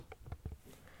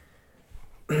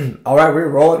All right, we're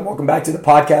rolling. Welcome back to the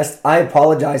podcast. I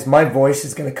apologize. My voice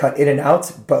is going to cut in and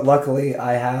out, but luckily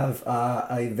I have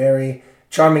a very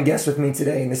charming guest with me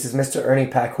today, and this is Mr. Ernie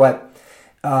Paquette.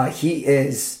 He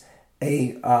is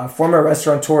a former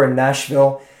restaurateur in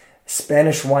Nashville,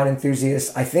 Spanish wine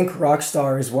enthusiast, I think rock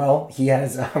star as well. He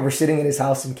has. We're sitting in his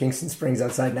house in Kingston Springs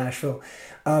outside Nashville.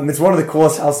 It's one of the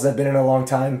coolest houses I've been in a long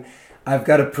time. I've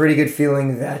got a pretty good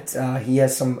feeling that he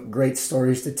has some great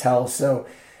stories to tell. So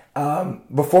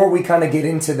before we kind of get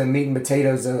into the meat and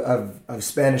potatoes of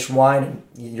Spanish wine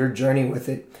and your journey with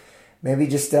it, maybe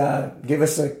just give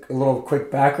us a little quick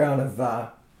background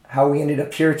of how we ended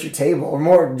up here at your table, or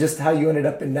more just how you ended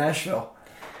up in Nashville.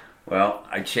 Well,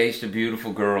 I chased a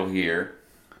beautiful girl here.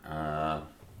 Her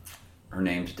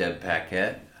name's Deb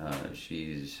Paquette.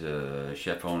 She's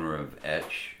chef owner of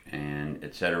Etch and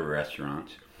Etc.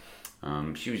 Restaurants.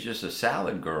 She was just a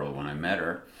salad girl when I met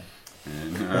her,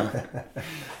 and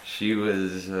she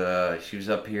was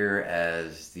up here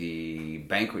as the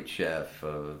banquet chef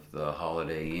of the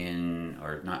Holiday Inn,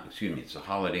 or not? Excuse me, it's the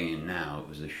Holiday Inn now. It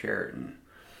was the Sheraton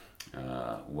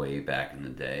way back in the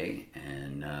day,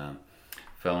 and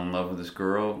fell in love with this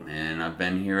girl, and I've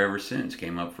been here ever since.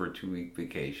 Came up for a 2-week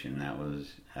vacation. That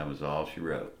was all she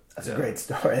wrote. That's a great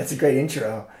story. That's a great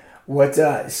intro. What?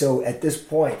 So at this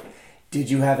point, did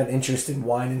you have an interest in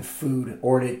wine and food,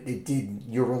 or did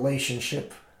your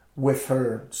relationship with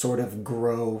her sort of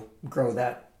grow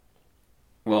that?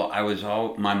 Well,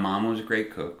 my mom was a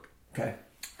great cook. Okay.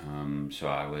 So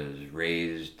I was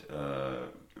raised.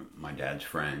 My dad's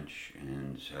French,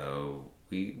 and so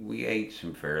we ate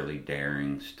some fairly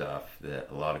daring stuff that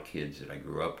a lot of kids that I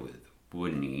grew up with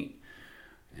wouldn't eat,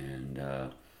 and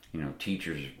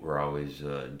teachers were always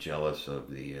jealous of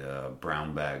the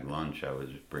brown bag lunch I was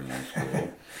bringing to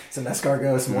school. Some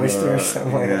escargot, some oysters,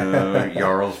 something like that.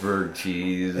 Jarlsberg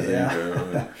cheese.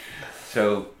 Yeah.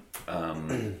 So as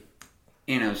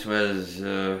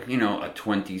a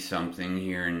 20-something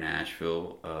here in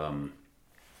Nashville,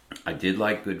 I did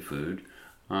like good food.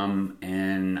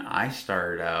 And I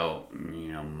started out,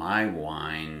 my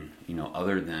wine,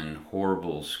 other than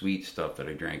horrible sweet stuff that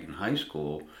I drank in high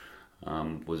school,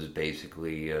 was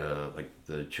basically like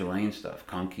the Chilean stuff,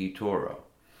 Conquistador.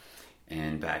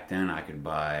 And back then I could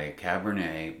buy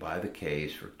Cabernet by the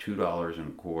case for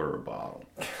 $2.25 a bottle.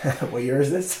 What year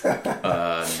is this?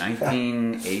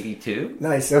 1982.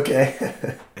 Nice, okay.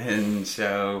 And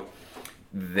so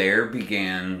there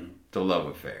began the love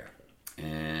affair.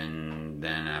 And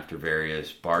then after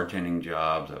various bartending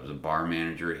jobs, I was a bar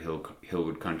manager at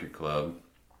Hillwood Country Club.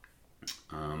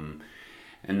 And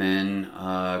then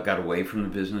got away from the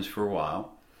business for a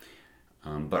while,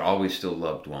 but always still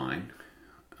loved wine.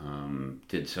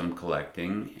 Did some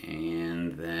collecting,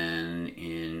 and then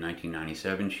in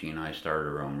 1997, she and I started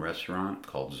our own restaurant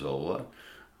called Zola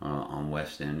on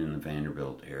West End in the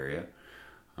Vanderbilt area.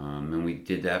 And we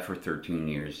did that for 13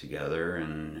 years together,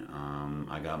 and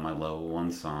I got my level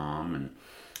 1 Somm,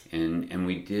 and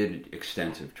we did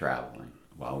extensive traveling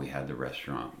while we had the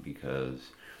restaurant,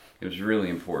 because it was really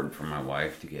important for my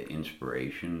wife to get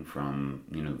inspiration from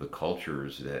the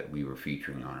cultures that we were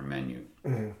featuring on our menu.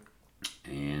 Mm-hmm.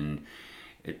 And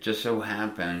it just so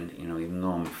happened, even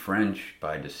though I'm French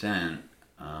by descent,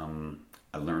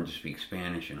 I learned to speak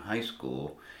Spanish in high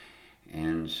school.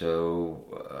 And so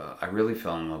I really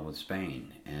fell in love with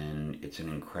Spain, and it's an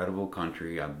incredible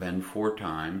country. I've been 4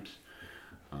 times,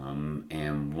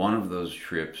 and one of those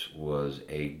trips was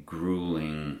a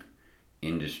grueling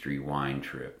industry wine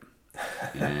trip.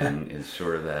 And it's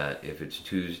sort of that, if it's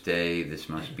Tuesday, this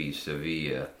must be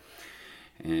Sevilla.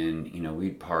 And,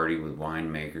 we'd party with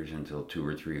winemakers until 2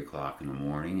 or 3 o'clock in the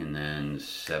morning, and then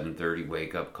 7:30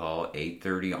 wake-up call,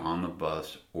 8:30 on the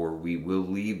bus, or we will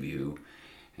leave you.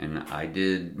 And I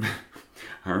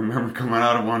remember coming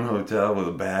out of one hotel with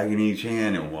a bag in each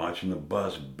hand and watching the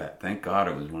bus. Thank God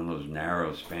it was one of those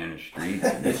narrow Spanish streets.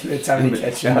 And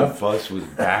the bus was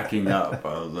backing up.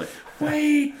 I was like,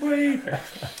 wait.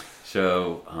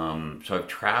 So I've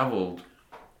traveled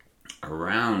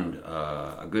around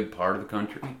a good part of the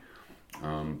country,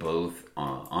 both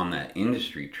on that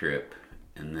industry trip,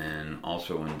 and then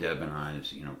also on Deb and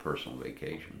I's, personal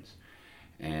vacations.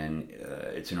 And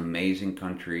it's an amazing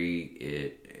country.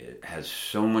 It has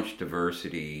so much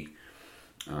diversity.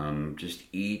 Just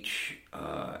each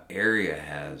area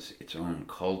has its own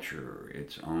culture,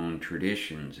 its own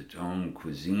traditions, its own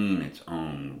cuisine, its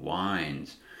own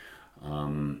wines.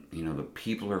 The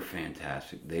people are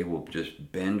fantastic. They will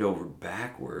just bend over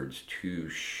backwards to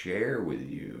share with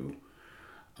you,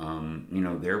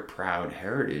 their proud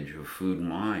heritage of food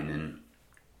and wine. And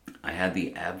I had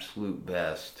the absolute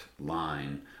best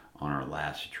line on our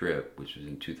last trip, which was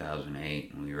in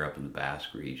 2008, and we were up in the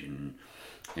Basque region,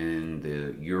 and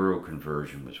the euro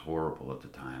conversion was horrible at the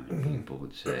time, and people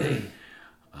would say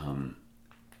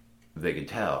they could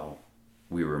tell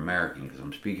we were American because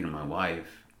I'm speaking to my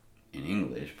wife in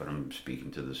English, but I'm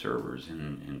speaking to the servers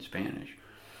in Spanish.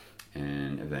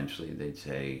 And eventually they'd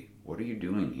say, "What are you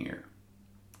doing here?"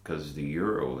 Because the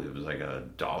euro, it was like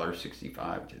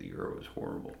 $1.65 to the euro. It was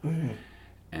horrible.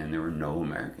 And there were no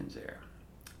Americans there.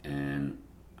 And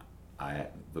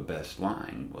the best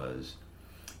line was,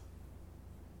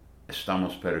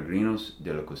 "Estamos peregrinos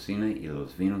de la cocina y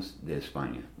los vinos de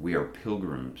España." We are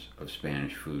pilgrims of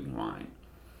Spanish food and wine.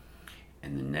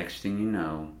 And the next thing you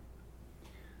know,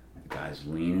 the guy's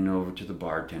leaning over to the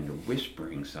bartender,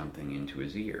 whispering something into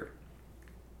his ear.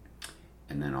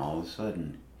 And then all of a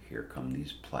sudden, here come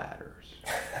these platters.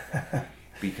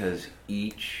 Because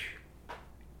each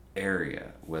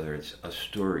area, whether it's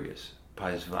Asturias,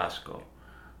 País Vasco,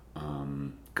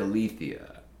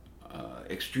 Galicia,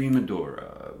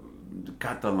 Extremadura,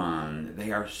 Catalan,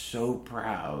 they are so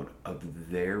proud of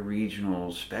their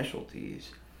regional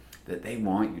specialties that they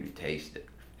want you to taste it.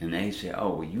 And they say,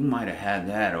 "Oh, well, you might have had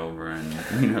that over in,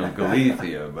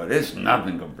 Galicia, but it's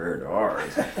nothing compared to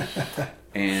ours."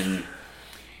 And,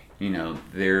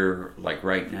 they're, like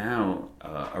right now,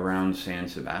 around San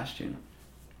Sebastian,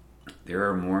 there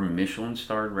are more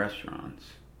Michelin-starred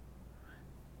restaurants,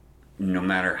 no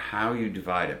matter how you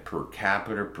divide it, per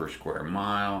capita, per square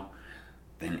mile,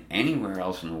 than anywhere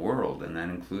else in the world, and that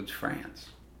includes France.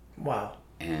 Wow.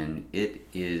 And it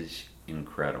is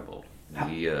incredible.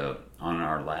 We, on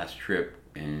our last trip,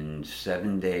 in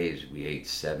 7 days, we ate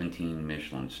 17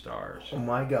 Michelin stars. Oh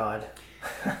my God.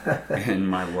 And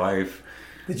my wife,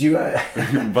 did you,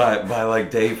 by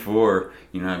like day 4,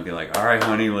 I'd be like, "All right,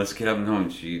 honey, let's get up and go."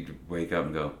 And she'd wake up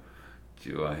and go,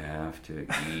 "Do I have to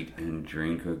eat and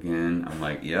drink again?" I'm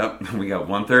like, "Yep, we got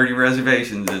 1:30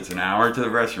 reservations. It's an hour to the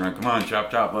restaurant. Come on,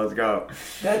 chop, chop, let's go."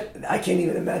 That, I can't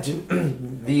even imagine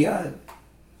the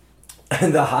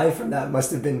high from that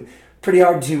must have been pretty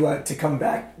hard to come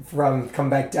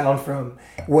back down from.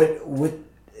 What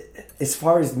as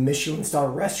far as Michelin star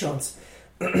restaurants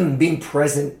being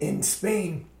present in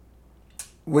Spain,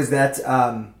 was that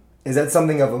is that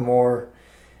something of a more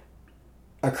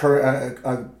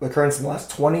occurrence in the last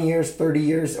 20 years, 30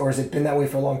 years, or has it been that way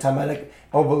for a long time? I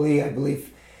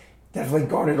believe definitely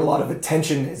garnered a lot of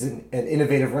attention as an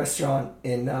innovative restaurant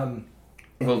in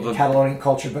Catalonian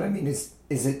culture. But I mean, has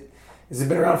it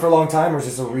been around for a long time, or is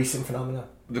this a recent phenomenon?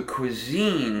 The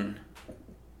cuisine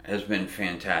has been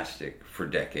fantastic for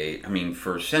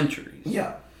for centuries.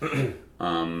 Yeah.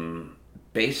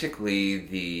 Basically,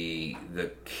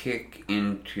 the kick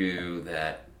into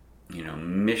that,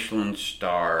 Michelin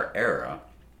star era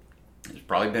has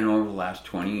probably been over the last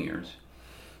 20 years.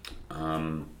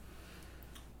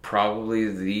 Probably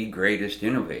the greatest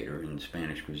innovator in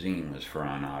Spanish cuisine was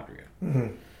Ferran Adrià.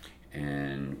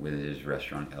 And with his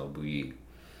restaurant El Bulli.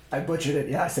 I butchered it.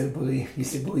 Yeah, I said Bulli. You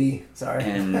said Bulli. Sorry.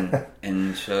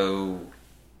 And so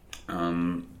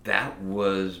that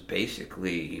was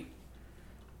basically,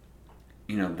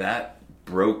 that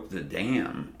broke the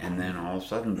dam, and then all of a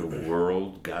sudden the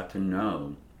world got to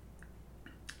know,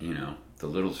 the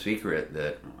little secret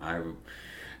that I,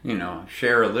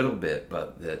 share a little bit,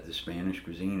 but that the Spanish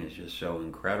cuisine is just so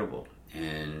incredible,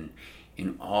 and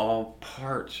in all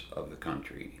parts of the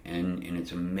country, and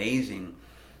it's amazing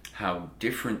how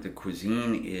different the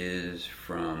cuisine is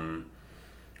from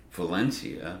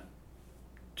Valencia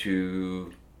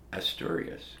to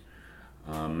Asturias.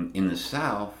 In the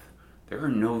south, there are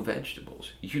no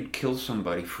vegetables. You'd kill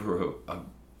somebody for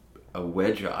a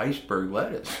wedge of iceberg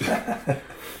lettuce.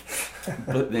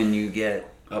 But then you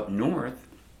get up north,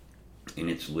 and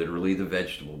it's literally the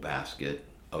vegetable basket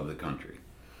of the country.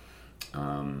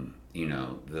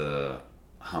 The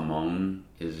jamon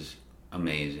is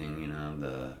amazing.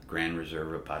 The Gran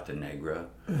Reserva Pata Negra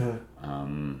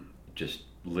just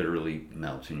literally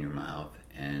melts in your mouth.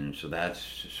 And so that's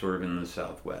sort of in the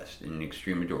southwest, in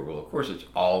Extremadura. Well, of course, it's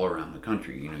all around the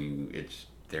country. It's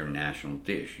their national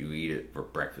dish. You eat it for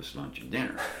breakfast, lunch, and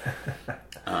dinner.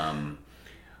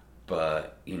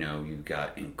 But, you've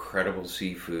got incredible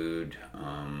seafood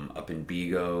up in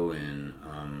Vigo in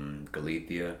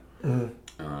Galicia.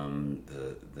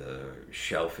 The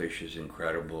shellfish is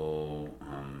incredible,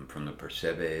 from the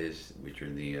percebes, which are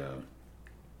the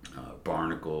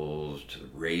barnacles, to the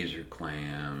razor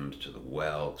clams, to the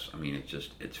whelks. I mean,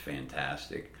 it's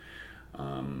fantastic.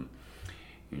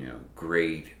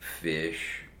 Great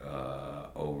fish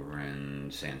over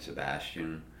in San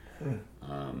Sebastian.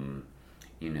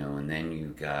 and then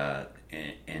you've got,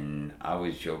 and I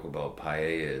always joke about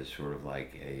paella as sort of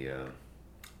like a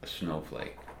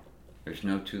snowflake. There's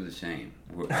no two the same.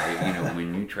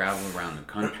 When you travel around the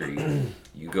country,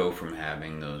 you go from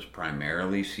having those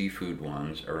primarily seafood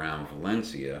ones around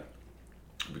Valencia,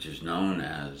 which is known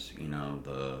as,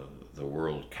 the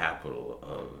world capital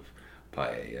of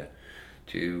paella,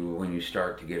 to when you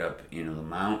start to get up into the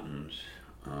mountains,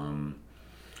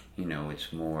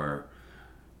 it's more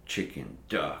chicken,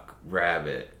 duck,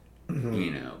 rabbit,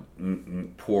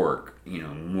 pork,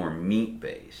 more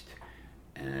meat-based.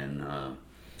 And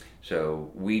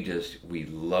so we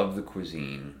love the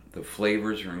cuisine. The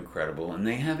flavors are incredible, and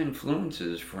they have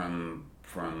influences from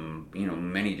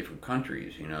many different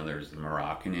countries. There's the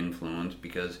Moroccan influence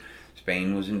because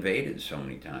Spain was invaded so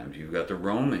many times. You've got the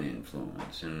Roman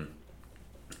influence, and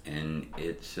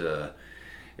it's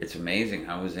amazing.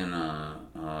 I was in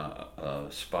a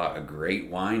spot, a great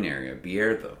wine area,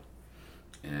 Bierzo,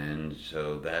 and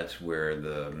so that's where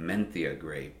the Mencia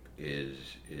grape is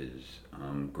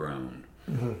grown.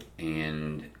 Mm-hmm.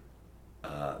 And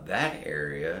that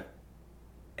area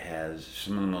has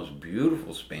some of the most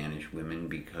beautiful Spanish women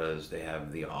because they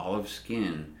have the olive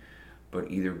skin, but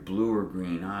either blue or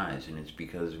green eyes, and it's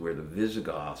because where the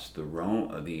Visigoths, the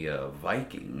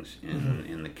Vikings,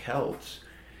 and the Celts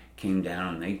came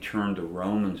down and they turned the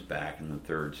Romans back in the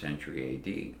 3rd century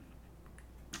A.D.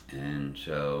 And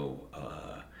so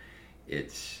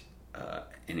it's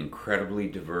an incredibly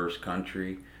diverse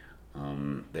country.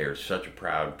 They're such a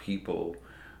proud people.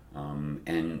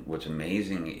 And what's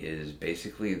amazing is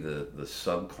basically the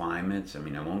subclimates, I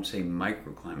won't say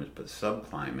microclimates, but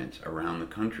subclimates around the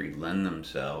country lend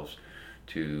themselves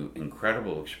to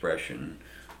incredible expression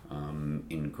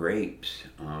in grapes,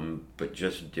 but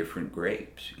just different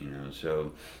grapes,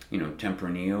 So,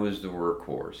 Tempranillo is the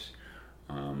workhorse.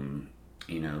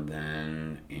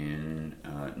 Then in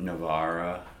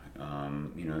Navarra,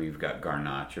 you've got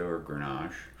Garnacha or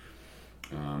Grenache.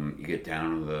 You get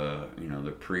down to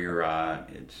the Priorat,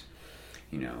 it's,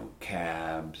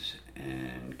 Cabs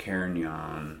and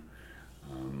Carignan.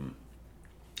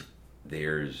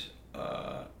 There's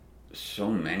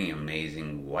so many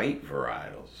amazing white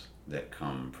varietals that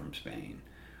come from Spain.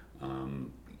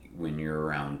 When you're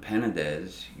around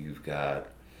Penedès, you've got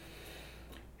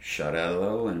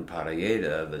Xarel·lo and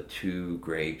Parellada, the 2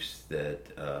 grapes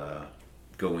that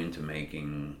go into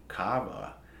making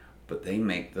cava. But they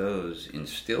make those in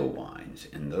still wines,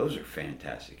 and those are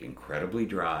fantastic, incredibly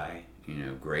dry,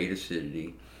 great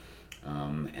acidity.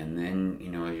 And then,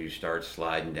 as you start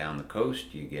sliding down the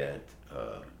coast, you get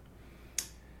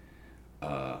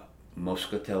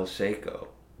Moscatel Seco,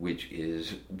 which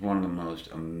is one of the most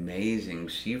amazing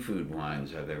seafood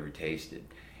wines I've ever tasted.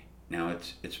 Now,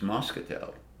 it's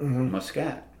Moscatel,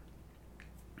 Muscat,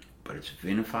 but it's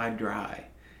vinified dry.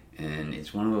 And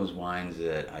it's one of those wines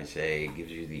that I say gives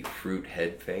you the fruit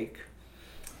head fake.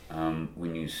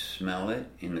 When you smell it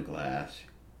in the glass,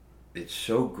 it's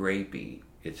so grapey,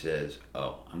 it says,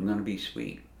 oh, I'm going to be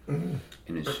sweet. Mm-hmm.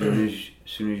 And as soon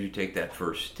as you take that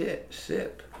first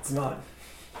sip... It's not.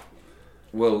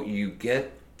 Well, you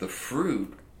get the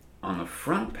fruit on the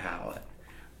front palate,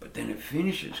 but then it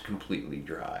finishes completely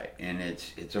dry, and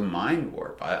it's a mind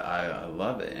warp. I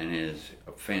love it, and it is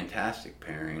a fantastic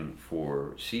pairing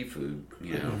for seafood,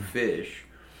 fish,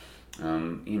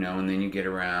 and then you get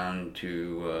around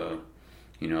to,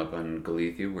 up in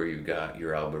Galicia where you've got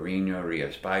your Albarino,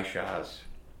 Rias Baixas,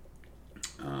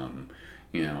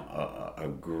 a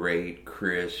great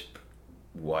crisp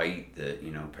white that,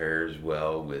 pairs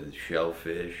well with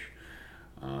shellfish.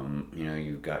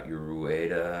 You've got your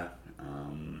Rueda,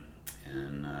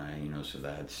 so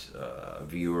that's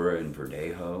Viura and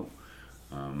Verdejo,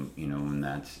 and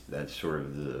that's sort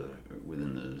of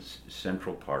within the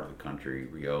central part of the country,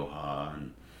 Rioja,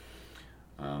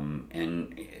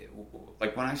 and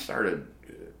like when I started,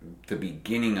 the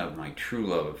beginning of my true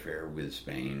love affair with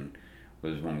Spain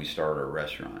was when we started our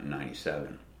restaurant in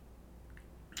 '97,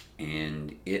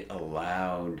 and it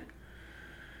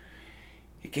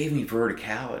gave me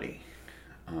verticality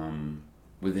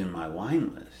within my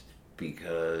wine list,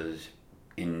 because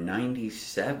in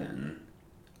 '97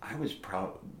 I was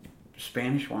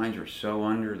Spanish wines were so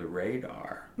under the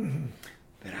radar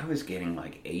that I was getting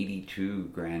like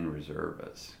 82 Grand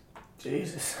Reservas.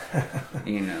 Jesus.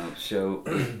 So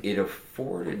it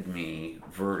afforded me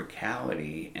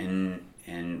verticality,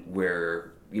 and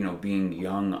where, being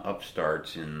young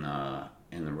upstarts in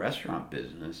the restaurant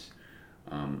business,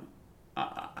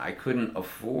 I couldn't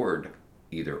afford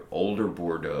either older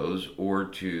Bordeaux's or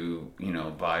to,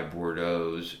 buy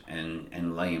Bordeaux's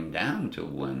and lay them down till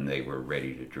when they were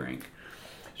ready to drink.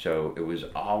 So it was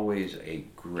always a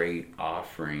great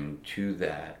offering to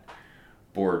that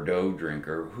Bordeaux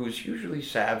drinker who's usually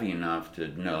savvy enough to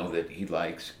know that he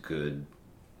likes good,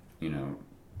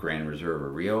 Grand Reserve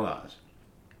or Riojas.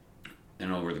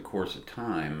 And over the course of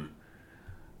time,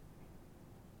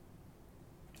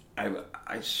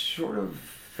 I sort of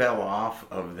fell off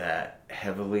of that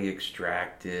heavily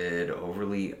extracted,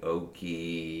 overly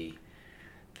oaky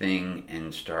thing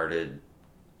and started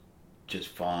just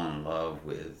falling in love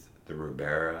with the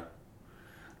Ribera,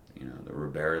 the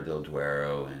Ribera del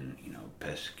Duero and,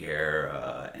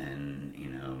 Pesquera and,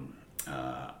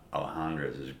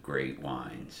 Alejandra's is great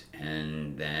wines.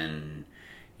 And then,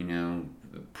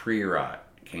 the Priorat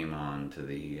came on to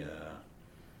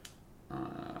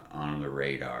on the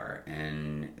radar,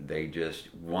 and they just,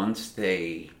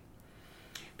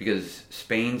 because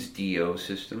Spain's DO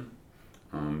system,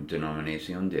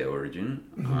 Denominación de Origen,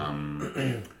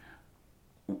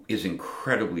 is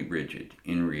incredibly rigid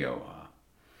in Rioja.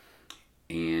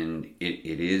 And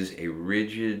it is a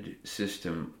rigid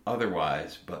system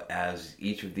otherwise, but as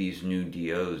each of these new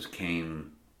DOs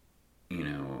came,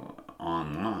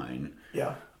 online,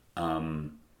 yeah,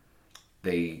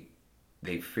 they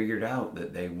figured out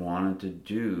that they wanted to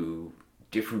do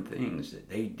different things, that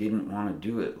they didn't want to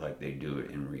do it like they do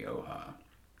it in Rioja.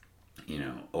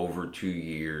 Over 2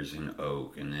 years in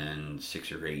oak and then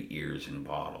 6 or 8 years in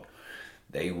bottle.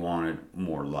 They wanted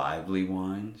more lively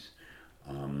wines.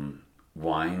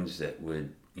 Wines that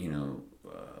would,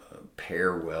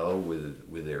 pair well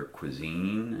with their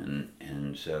cuisine,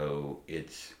 and so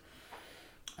it's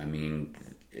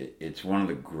one of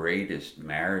the greatest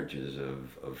marriages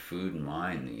of food and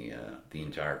wine the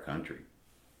entire country.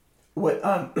 What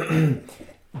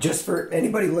just for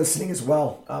anybody listening as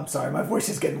well, I'm sorry, my voice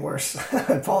is getting worse.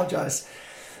 I apologize.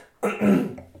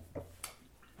 The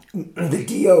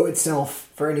DO itself,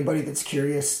 for anybody that's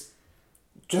curious,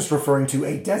 just referring to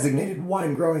a designated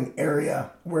wine growing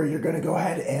area where you're going to go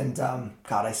ahead and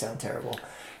God, I sound terrible.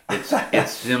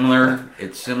 It's similar.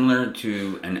 It's similar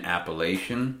to an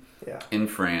appellation in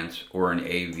France or an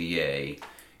AVA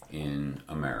in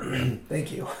America.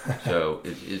 Thank you. So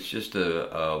it's just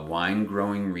a wine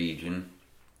growing region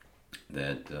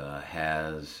that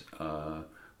has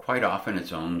quite often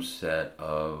its own set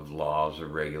of laws or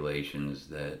regulations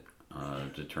that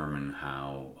determine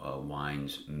how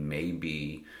wines may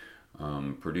be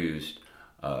produced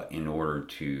in order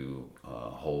to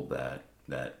hold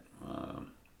that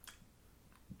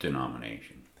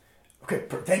denomination. Okay,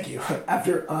 thank you.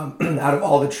 After out of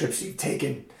all the trips you've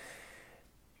taken,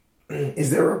 is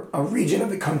there a region of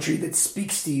the country that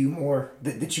speaks to you more,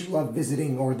 that you love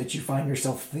visiting, or that you find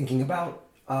yourself thinking about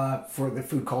for the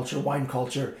food culture, wine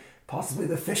culture, possibly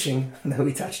the fishing that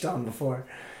we touched on before?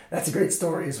 That's a great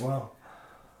story as well.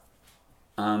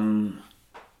 I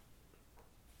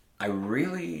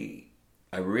really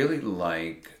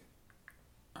like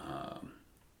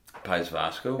País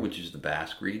Vasco, which is the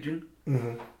Basque region.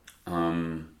 Mm-hmm.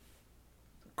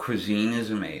 Cuisine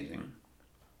is amazing.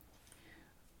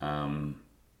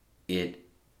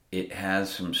 It has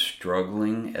some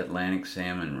struggling Atlantic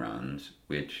salmon runs,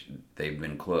 which they've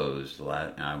been closed.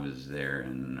 I was there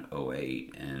in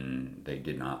 2008, and they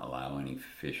did not allow any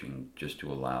fishing, just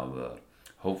to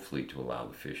hopefully to allow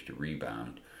the fish to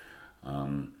rebound.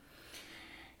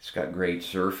 It's got great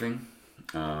surfing,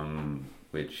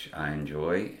 which I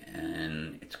enjoy,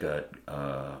 and it's got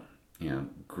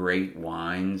great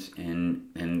wines, and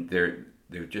there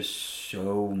are just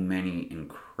so many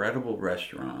incredible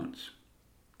restaurants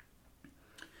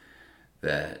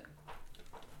that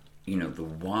the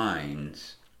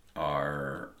wines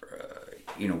are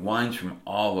wines from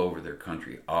all over their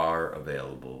country are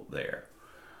available there.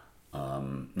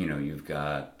 You've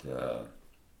got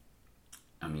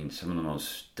some of the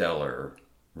most stellar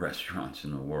restaurants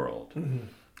in the world. Mm-hmm.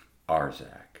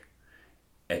 Arzak,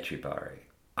 Etxebarri,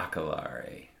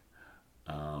 Aquelarre,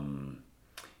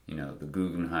 the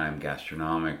Guggenheim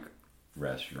Gastronomic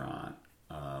Restaurant.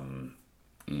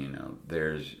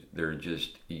 They're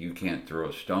just, you can't throw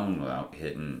a stone without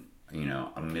hitting,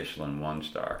 a Michelin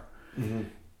 1-star. Mm-hmm.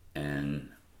 And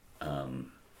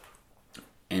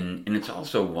it's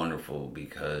also wonderful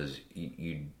because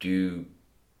you do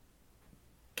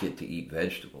get to eat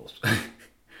vegetables.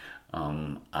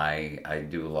 I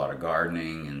do a lot of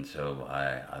gardening, and so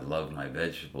I love my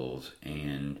vegetables.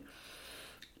 And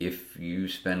if you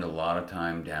spend a lot of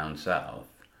time down south,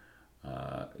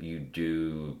 you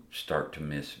do start to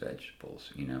miss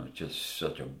vegetables. It's just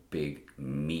such a big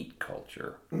meat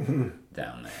culture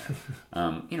down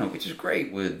there. Which is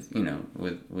great with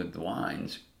the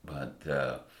wines. But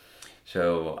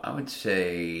so I would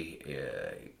say,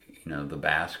 the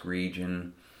Basque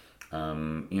region.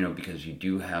 Because you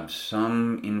do have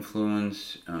some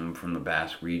influence from the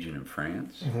Basque region in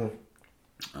France.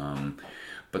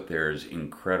 But there's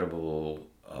incredible,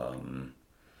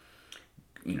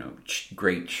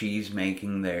 great cheese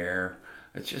making there.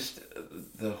 It's just,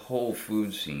 the whole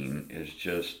food scene is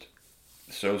just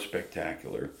so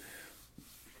spectacular.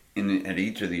 At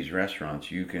each of these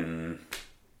restaurants, you can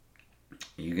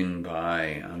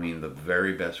buy, the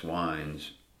very best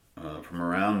wines from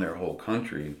around their whole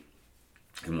country.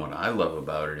 And what I love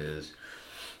about it is,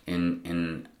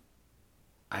 and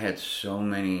I had so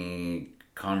many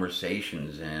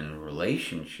conversations and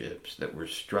relationships that were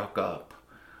struck up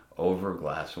over a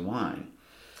glass of wine.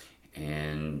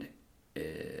 And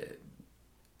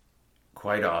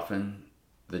quite often,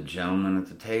 the gentleman at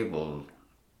the table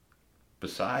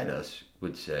beside us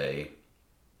would say,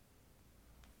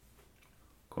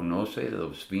 "Conoce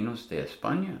los vinos de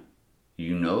España?"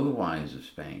 You know the wines of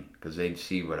Spain, because they'd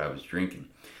see what I was drinking.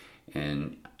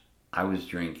 And I was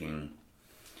drinking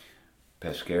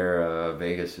Pesquera,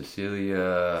 Vega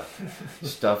Sicilia,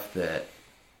 stuff that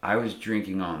I was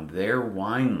drinking on their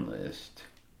wine list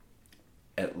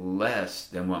at less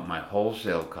than what my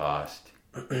wholesale cost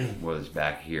was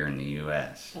back here in the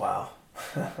U.S. Wow.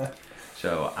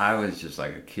 So I was just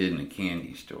like a kid in a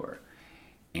candy store.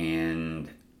 And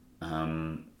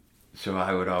so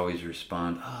I would always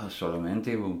respond,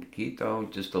 solamente un poquito,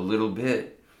 just a little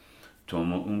bit.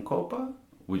 Tomo un copa?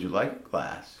 Would you like a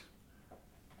glass?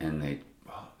 And they'd,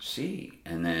 see.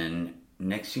 And then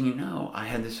next thing you know, I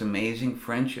had this amazing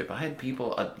friendship. I had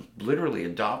people literally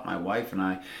adopt my wife and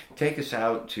I, take us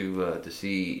out to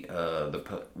see,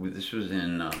 this was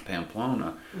in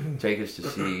Pamplona, take us to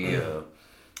see the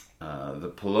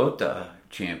Pelota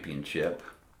Championship,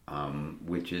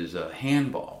 which is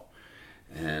handball.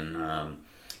 And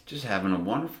just having a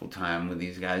wonderful time with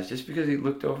these guys, just because he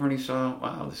looked over and he saw,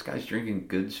 wow, this guy's drinking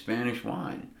good Spanish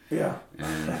wine. Yeah.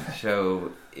 And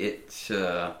so it's,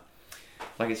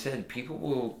 like I said, people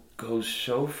will go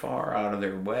so far out of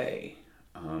their way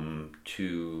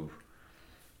to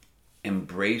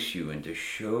embrace you and to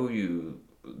show you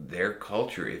their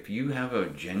culture. If you have a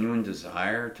genuine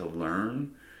desire to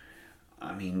learn,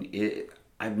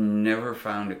 I've never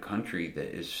found a country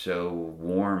that is so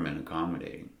warm and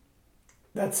accommodating.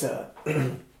 That's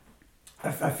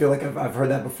I feel like I've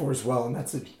heard that before as well, and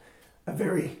that's a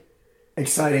very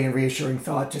exciting and reassuring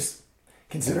thought, just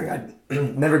considering I'd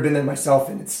never been there myself,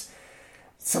 and it's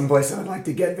someplace I would like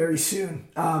to get very soon.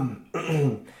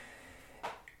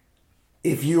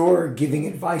 If you're giving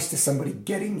advice to somebody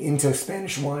getting into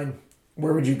Spanish wine,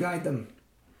 where would you guide them?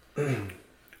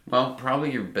 Well,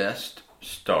 probably your best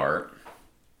start.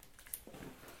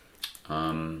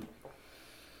 And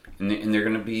they're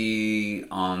going to be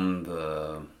on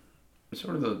the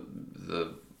sort of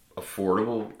the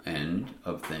affordable end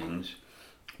of things,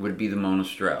 would be the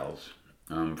Monastrells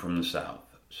from the south.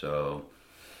 So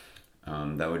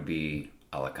that would be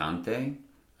Alicante,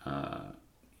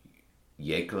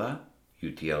 Yecla,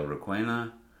 UTL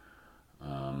Requena,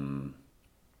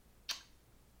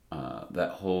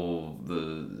 that whole,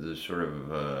 the sort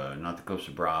of, not the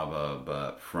Costa Brava,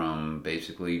 but from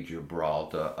basically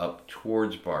Gibraltar up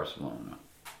towards Barcelona.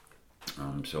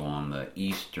 So on the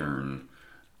eastern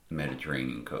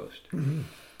Mediterranean coast.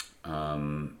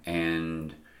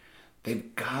 And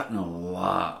they've gotten a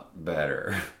lot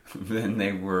better than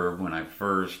they were when I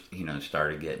first,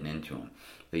 started getting into them.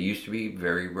 They used to be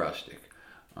very rustic.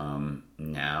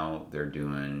 Now they're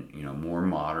doing, more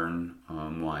modern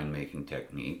winemaking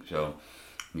technique. So,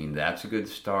 that's a good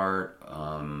start.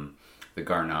 The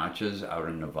Garnachas out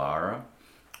in Navarra,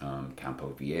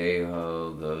 Campo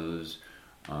Viejo, those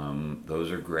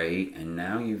are great. And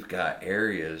now you've got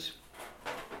areas,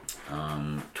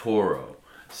 Toro,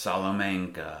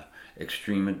 Salamanca,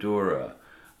 Extremadura.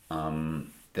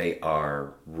 They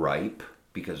are ripe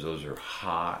because those are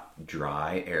hot,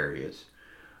 dry areas.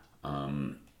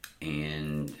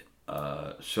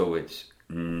 So it's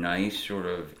nice sort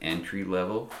of entry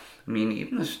level.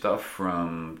 Even the stuff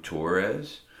from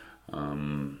Torres,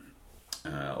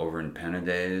 over in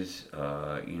Penedès,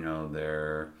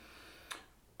 they're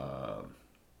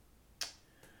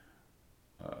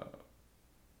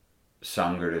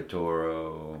Sangre de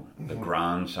Toro, the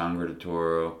Gran Sangre de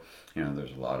Toro.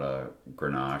 There's a lot of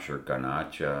Grenache or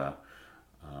Garnacha.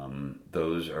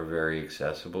 Those are very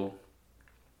accessible.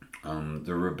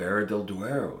 The Ribera del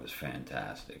Duero is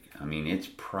fantastic. It's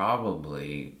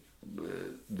probably,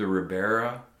 the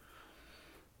Ribera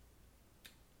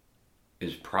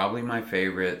is probably my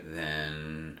favorite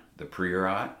than the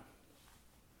Priorat.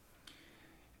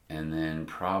 And then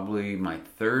probably my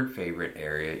third favorite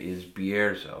area is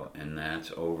Bierzo, and that's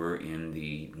over in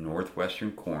the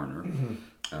northwestern corner,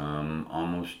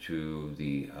 almost to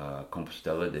the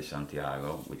Compostela de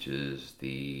Santiago, which is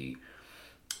the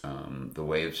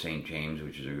Way of St. James,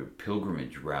 which is a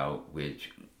pilgrimage route,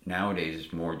 which nowadays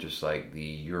is more just like the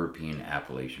European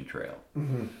Appalachian Trail.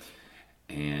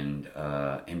 And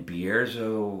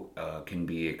Bierzo can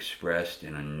be expressed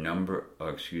in a number.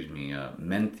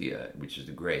 Menthia, which is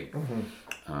the grape,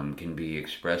 can be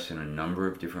expressed in a number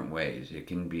of different ways. It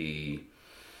can be,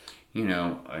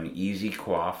 an easy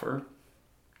quaffer,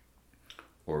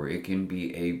 or it can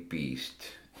be a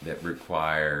beast that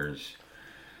requires,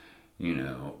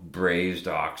 braised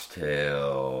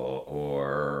oxtail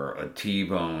or a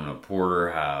T-bone, a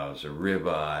porterhouse, a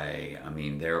ribeye. I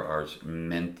mean,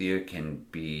 Menthia can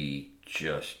be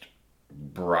just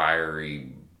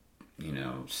briary,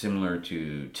 similar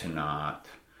to Tannat,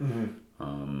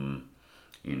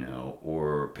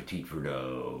 or Petit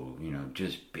Verdot,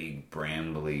 just big,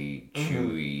 brambly,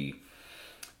 chewy,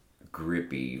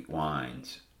 grippy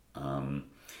wines.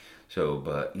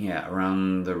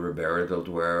 Around the Ribera del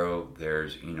Duero,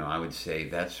 there's, I would say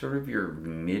that's sort of your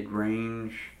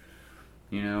mid-range,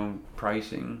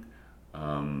 pricing.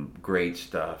 Great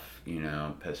stuff,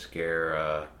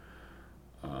 Pesquera,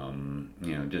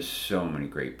 just so many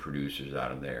great producers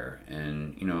out of there.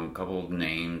 And, a couple of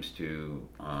names to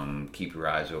keep your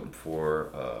eyes open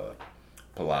for.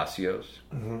 Palacios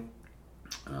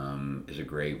is a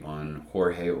great one.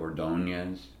 Jorge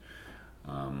Ordóñez.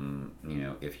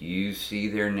 If you see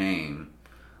their name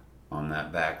on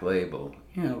that back label,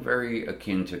 very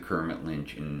akin to Kermit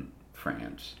Lynch in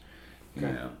France.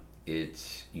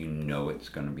 It's going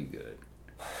to be good.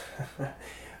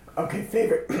 Okay,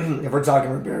 favorite. If we're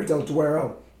talking Ribera del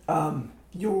Duero,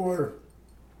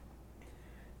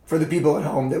 for the people at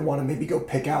home that want to maybe go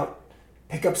pick up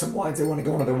some wines, they want to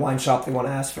go into their wine shop, they want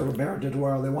to ask for Ribera del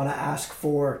Duero, they want to ask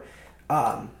for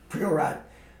Priorat.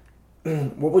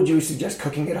 What would you suggest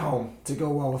cooking at home to go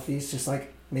well with these? Just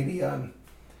like maybe a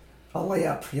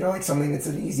layup, like something that's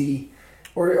an easy,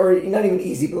 or not even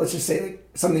easy, but let's just say like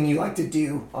something you like to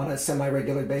do on a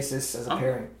semi-regular basis as a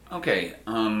pairing. Okay.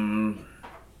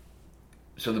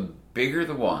 So the bigger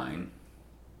the wine,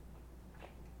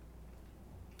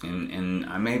 and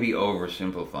I may be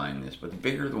oversimplifying this, but the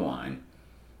bigger the wine,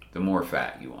 the more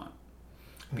fat you want,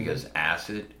 because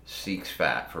acid seeks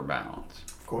fat for balance.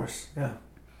 Of course, yeah.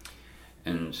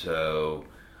 And so,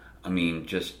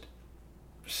 just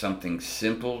something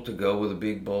simple to go with a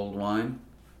big, bold wine.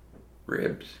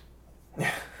 Ribs.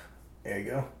 There you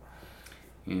go.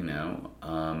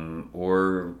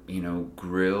 Or,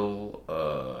 grill,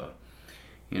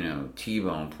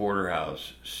 T-bone,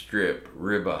 porterhouse, strip,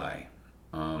 ribeye.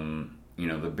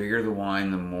 The bigger the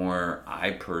wine, the more I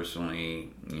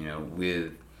personally,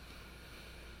 with,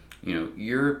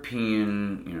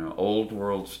 European, old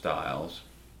world styles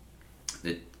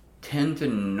that tend to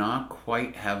not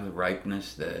quite have the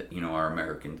ripeness that, our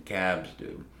American cabs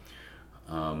do.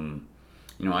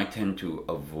 I tend to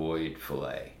avoid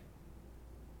filet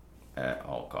at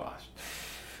all costs.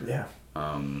 Yeah.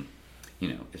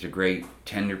 It's a great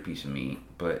tender piece of meat,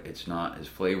 but it's not as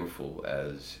flavorful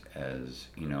as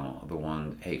the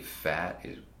one. Hey, fat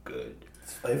is good.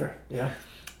 It's flavor, yeah.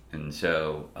 And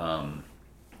so,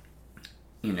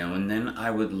 and then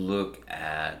I would look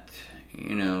at,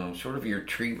 sort of your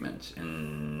treatments.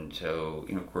 And so,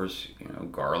 of course,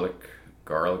 garlic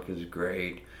is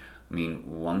great.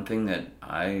 One thing that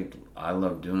I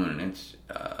love doing, it's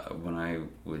when I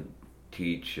would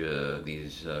teach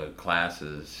these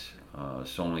classes,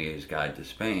 Sommelier's Guide to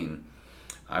Spain,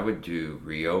 I would do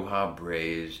Rioja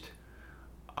braised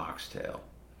oxtail.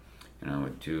 And I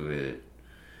would do it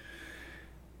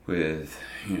with,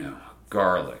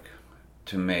 garlic,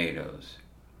 tomatoes,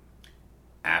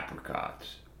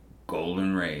 apricots,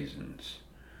 golden raisins,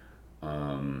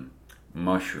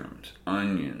 mushrooms,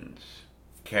 onions,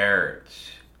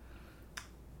 carrots,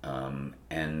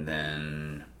 and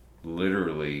then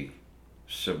literally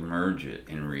submerge it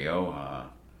in Rioja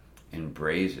and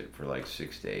braise it for like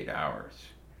 6 to 8 hours.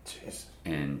 Jeez.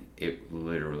 And it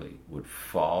literally would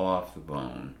fall off the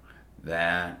bone.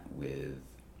 That with,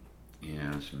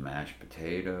 some mashed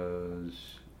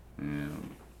potatoes,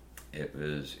 it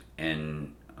was,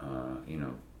 and,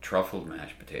 truffled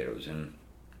mashed potatoes. And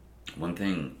one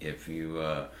thing, if you,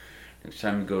 next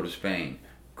time you go to Spain,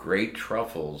 great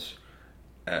truffles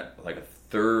at like a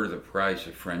third of the price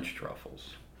of French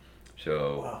truffles.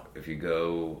 So If you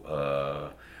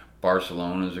go,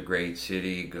 Barcelona is a great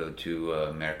city. Go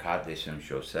to Mercat de Sant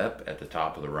Josep at the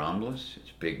top of the Rambles.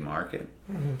 It's a big market.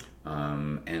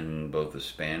 And both the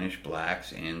Spanish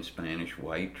blacks and Spanish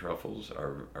white truffles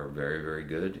are very, very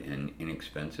good and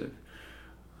inexpensive.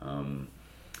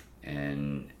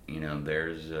 And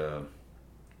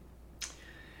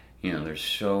there's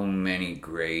so many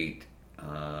great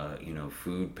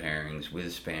food pairings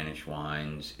with Spanish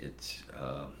wines. It's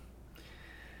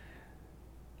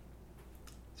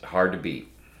hard to beat.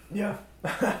 Yeah.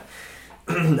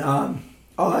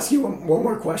 I'll ask you one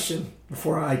more question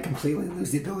before I completely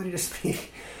lose the ability to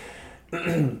speak.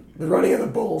 The running of the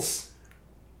bulls.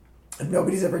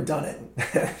 Nobody's ever done it.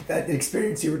 That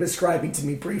experience you were describing to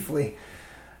me briefly.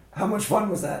 How much fun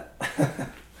was that?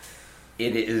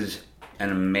 It is an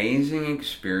amazing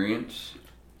experience.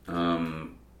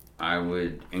 I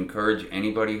would encourage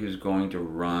anybody who's going to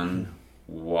run,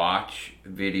 watch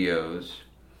videos.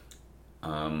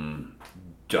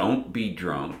 Don't be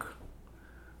drunk.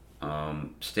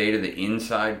 Stay to the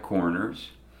inside corners.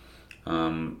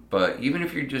 But even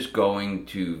if you're just going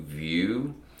to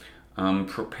view,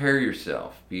 prepare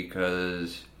yourself,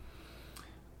 because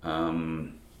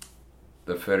the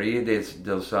Feria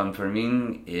del San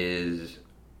Fermin is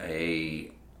a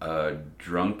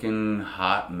drunken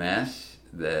hot mess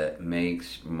that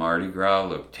makes Mardi Gras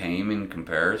look tame in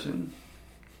comparison.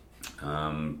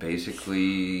 Basically,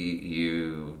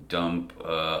 you dump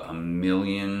a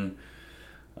million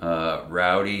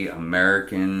rowdy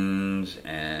Americans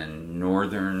and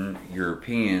Northern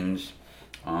Europeans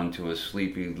onto a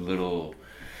sleepy little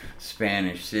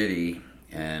Spanish city,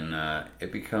 and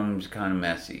it becomes kind of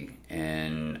messy.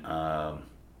 And I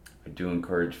do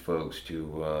encourage folks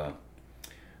to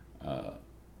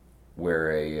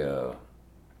wear a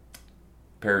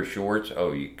pair of shorts.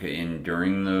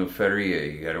 During the feria,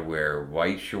 you got to wear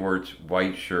white shorts,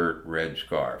 white shirt, red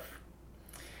scarf.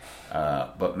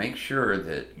 But make sure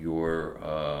that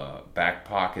your back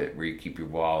pocket, where you keep your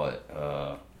wallet,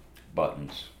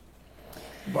 buttons.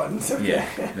 Buttons, okay.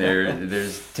 Yeah,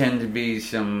 there's tend to be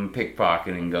some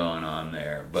pickpocketing going on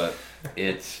there, but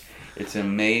it's an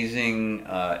amazing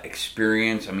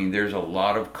experience. I mean, there's a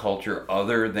lot of culture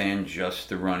other than just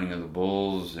the running of the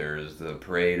bulls. There's the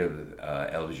parade of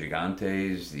El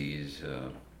Gigantes, these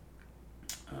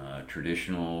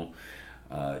traditional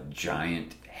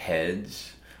giant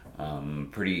heads.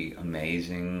 Pretty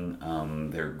amazing.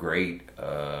 They're great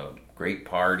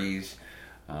parties.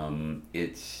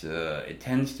 It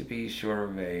tends to be sort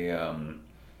of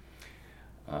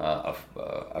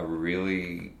a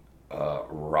really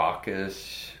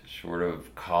raucous sort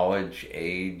of college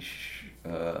age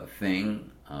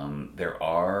thing. There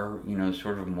are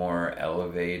sort of more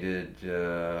elevated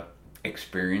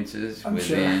experiences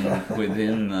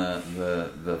within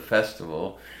the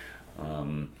festival.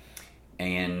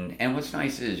 And what's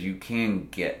nice is you can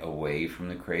get away from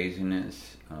the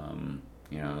craziness.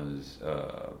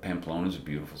 Pamplona is a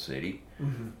beautiful city,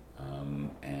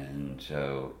 and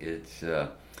so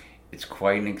it's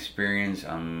quite an experience.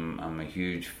 I'm a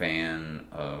huge fan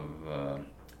of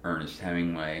Ernest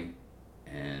Hemingway,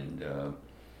 and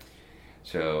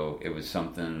so it was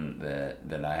something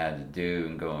that I had to do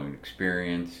and go and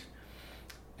experience,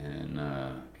 and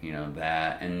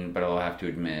but I'll have to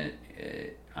admit,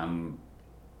 I'm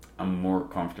more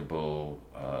comfortable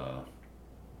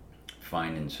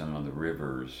finding some of the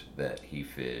rivers that he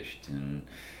fished, and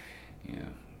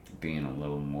being a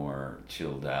little more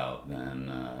chilled out than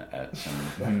at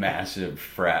some massive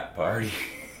frat party.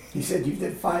 You said you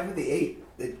did 5 of the 8.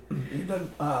 You've done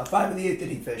 5 of the 8 that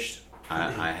he fished.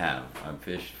 I have. I've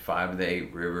fished 5 of the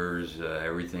 8 rivers,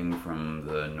 everything from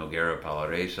the Noguera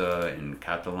Palaresa in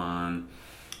Catalan,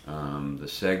 the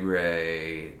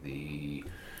Segre,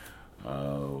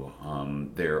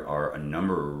 there are a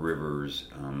number of rivers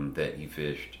that he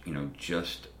fished,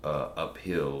 just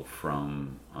uphill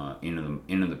from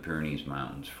into the Pyrenees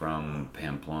Mountains from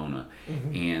Pamplona,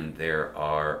 and there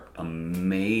are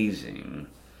amazing.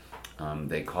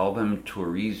 They call them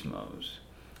turismos,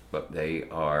 but they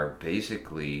are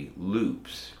basically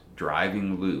loops,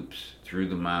 driving loops through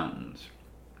the mountains.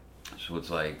 So it's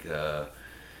like.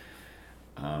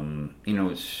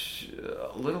 It's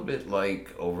a little bit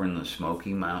like over in the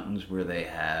Smoky Mountains where they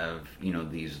have,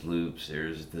 these loops.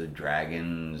 There's the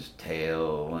Dragon's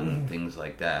Tail and things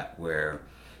like that, where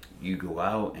you go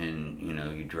out and,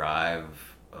 you drive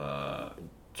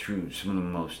through some of the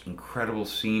most incredible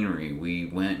scenery. We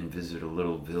went and visited a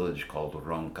little village called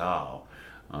Roncal,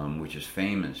 which is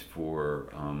famous for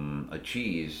a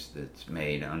cheese that's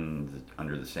made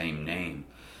under the same name.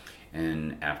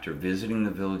 And after visiting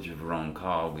the village of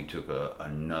Roncal, we took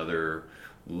another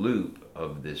loop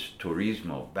of this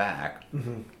Turismo back,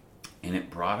 Mm-hmm. and it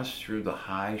brought us through the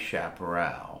High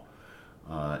Chaparral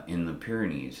in the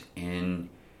Pyrenees, and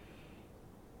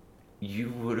you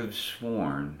would have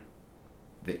sworn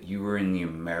that you were in the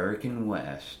American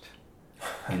West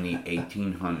in the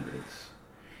 1800s.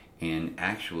 And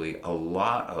actually, a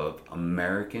lot of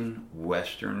American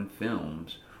Western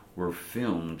films were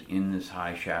filmed in this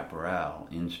High Chaparral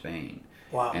in Spain.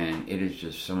 Wow. And it is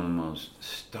just some of the most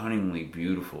stunningly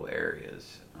beautiful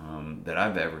areas that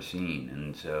I've ever seen.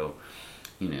 And so,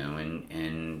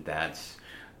 and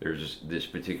there's this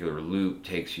particular loop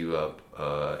takes you up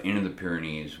into the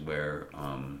Pyrenees where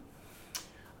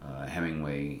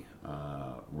Hemingway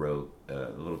wrote a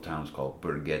little town's called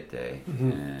Burguete,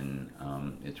 and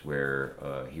it's where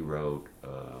he wrote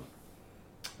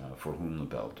For Whom the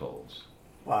Bell Tolls.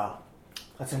 Wow,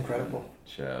 that's incredible.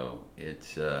 So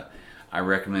it's I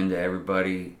recommend to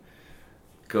everybody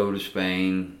go to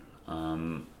Spain,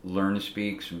 learn to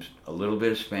speak a little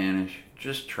bit of Spanish.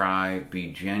 Just try,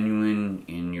 be genuine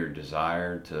in your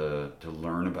desire to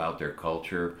learn about their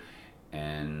culture,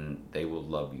 and they will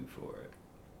love you for it.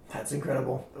 That's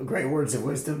incredible. Great words of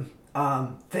wisdom.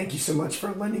 Thank you so much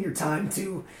for lending your time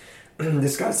to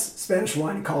discuss Spanish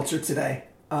wine and culture today.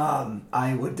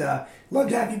 I would love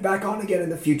to have you back on again in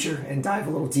the future and dive a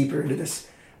little deeper into this,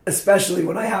 especially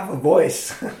when I have a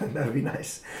voice. That would be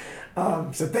nice.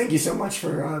 So thank you so much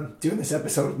for doing this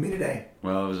episode with me today.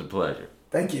 Well, it was a pleasure.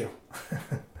 Thank you.